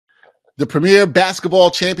The premier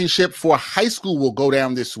basketball championship for high school will go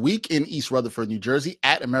down this week in East Rutherford, New Jersey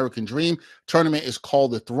at American Dream. Tournament is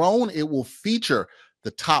called the Throne. It will feature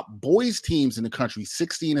the top boys teams in the country,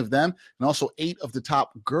 16 of them, and also 8 of the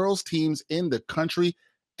top girls teams in the country.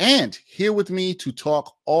 And here with me to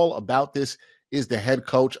talk all about this is the head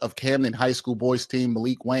coach of Camden High School boys team,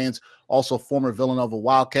 Maalik Wayns, also former Villanova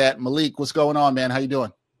Wildcat. Maalik, what's going on, man? How you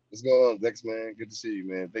doing? What's going on, Dex, man? Good to see you,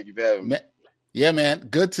 man. Thank you for having me. Yeah, man.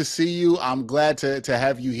 Good to see you. I'm glad to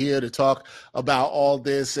have you here to talk about all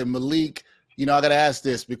this. And Maalik, I got to ask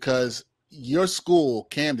this because your school,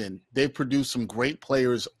 Camden, they've produced some great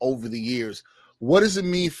players over the years. What does it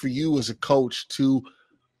mean for you as a coach to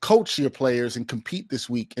coach your players and compete this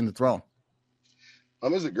week in the Throne?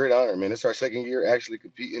 It's a great honor, man. It's our second year actually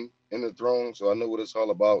competing in the throne, so I know what it's all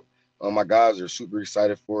about. My guys are super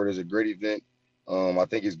excited for it. It's a great event. I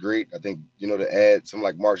think it's great. I think, to add some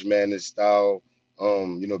like March Madness style,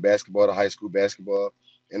 basketball to high school basketball.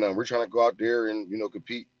 And we're trying to go out there and,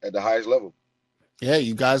 compete at the highest level. Yeah,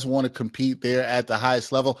 you guys want to compete there at the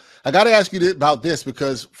highest level. I got to ask you about this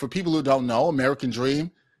because for people who don't know, American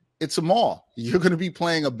Dream, it's a mall. You're going to be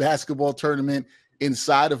playing a basketball tournament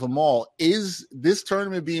inside of a mall. Is this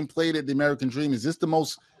tournament being played at the American Dream? Is this the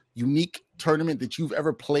most unique tournament that you've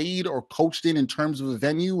ever played or coached in terms of a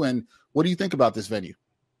venue? And what do you think about this venue?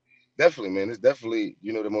 Definitely, man. It's definitely,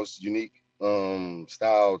 the most unique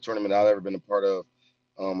style tournament I've ever been a part of.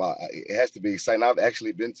 It has to be exciting. I've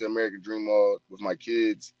actually been to American Dream Mall with my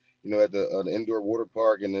kids, at the indoor water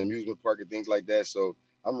park and the amusement park and things like that. So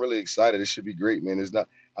I'm really excited. It should be great, man. It's not.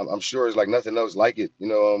 I'm sure it's like nothing else like it.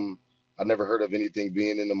 I never heard of anything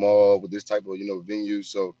being in the mall with this type of venue.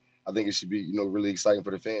 So I think it should be really exciting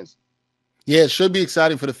for the fans. Yeah, it should be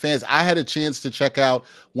exciting for the fans. I had a chance to check out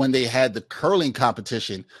when they had the curling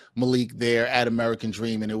competition, Maalik, there at American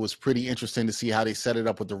Dream, and it was pretty interesting to see how they set it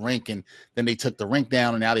up with the rink, and then they took the rink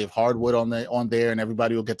down, and now they have hardwood on there, and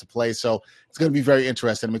everybody will get to play. So it's going to be very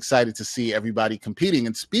interesting. I'm excited to see everybody competing.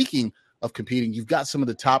 And speaking of competing, you've got some of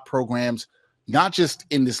the top programs, not just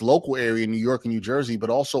in this local area in New York and New Jersey, but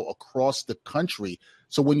also across the country.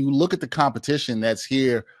 So when you look at the competition that's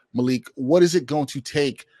here, Maalik, what is it going to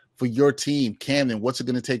take for your team, Camden? What's it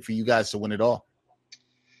going to take for you guys to win it all?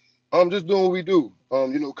 Just doing what we do.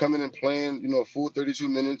 Coming and playing, a full 32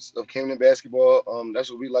 minutes of Camden basketball.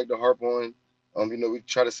 That's what we like to harp on. We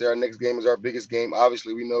try to say our next game is our biggest game.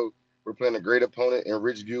 Obviously, we know we're playing a great opponent in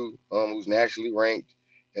Ridgeview, who's nationally ranked,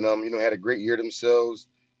 and had a great year themselves.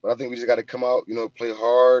 But I think we just got to come out, play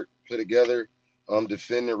hard, play together,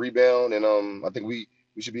 defend and rebound, and I think we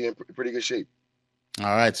should be in pretty good shape.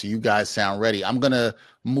 All right, so you guys sound ready. I'm going to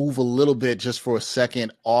move a little bit just for a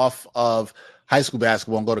second off of high school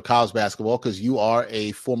basketball and go to college basketball because you are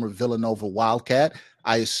a former Villanova Wildcat.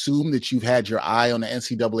 I assume that you've had your eye on the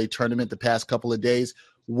NCAA tournament the past couple of days.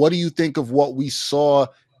 What do you think of what we saw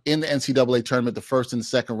in the NCAA tournament, the first and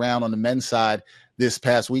second round on the men's side this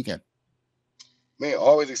past weekend? Man,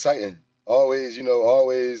 always exciting. Always,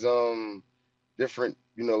 always different,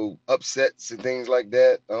 upsets and things like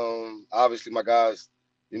that. Obviously my guys,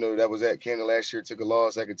 that was at Canada last year took a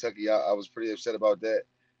loss at Kentucky. I was pretty upset about that.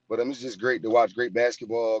 But it's just great to watch great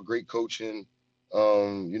basketball, great coaching.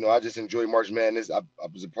 I just enjoy March Madness. I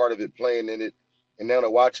was a part of it, playing in it, and now to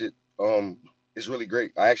watch it, it's really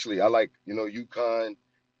great. I like, UConn,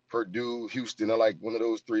 Purdue, Houston. I like one of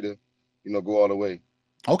those three to, go all the way.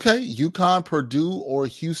 Okay, UConn, Purdue, or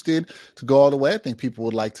Houston to go all the way. I think people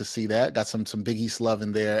would like to see that. Got some Big East love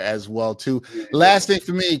in there as well too. Yeah, Last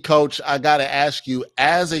definitely. thing for me, Coach, I got to ask you,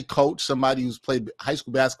 as a coach, somebody who's played high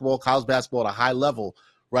school basketball, college basketball at a high level,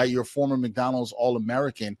 right? You're a former McDonald's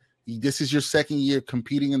All-American. This is your second year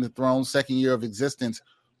competing in the Throne, second year of existence.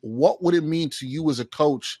 What would it mean to you as a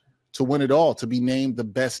coach to win it all, to be named the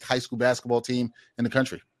best high school basketball team in the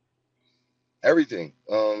country? Everything.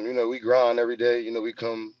 We grind every day. We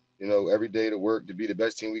come, every day to work to be the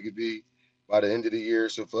best team we could be by the end of the year.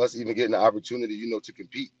 So for us even getting the opportunity, to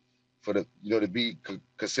compete for the, to be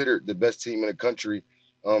considered the best team in the country,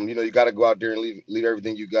 you got to go out there and leave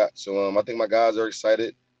everything you got. So I think my guys are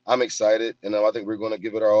excited. I'm excited, and I think we're going to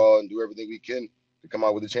give it our all and do everything we can to come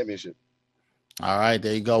out with the championship. All right,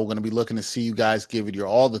 there you go. We're going to be looking to see you guys give it your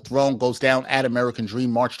all. The Throne goes down at American Dream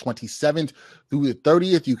March 27th through the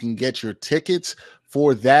 30th. You can get your tickets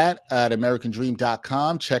for that at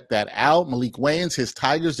americandream.com. Check that out. Maalik Wayns, his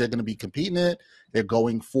Tigers, they're going to be competing in it. They're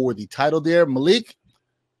going for the title there. Maalik,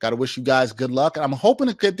 got to wish you guys good luck. I'm hoping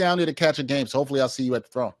to get down there to catch a game, so hopefully I'll see you at the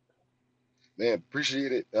Throne. Man,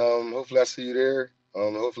 appreciate it. Hopefully I see you there.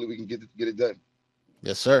 Hopefully we can get it done.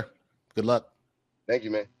 Yes, sir. Good luck. Thank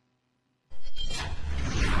you, man.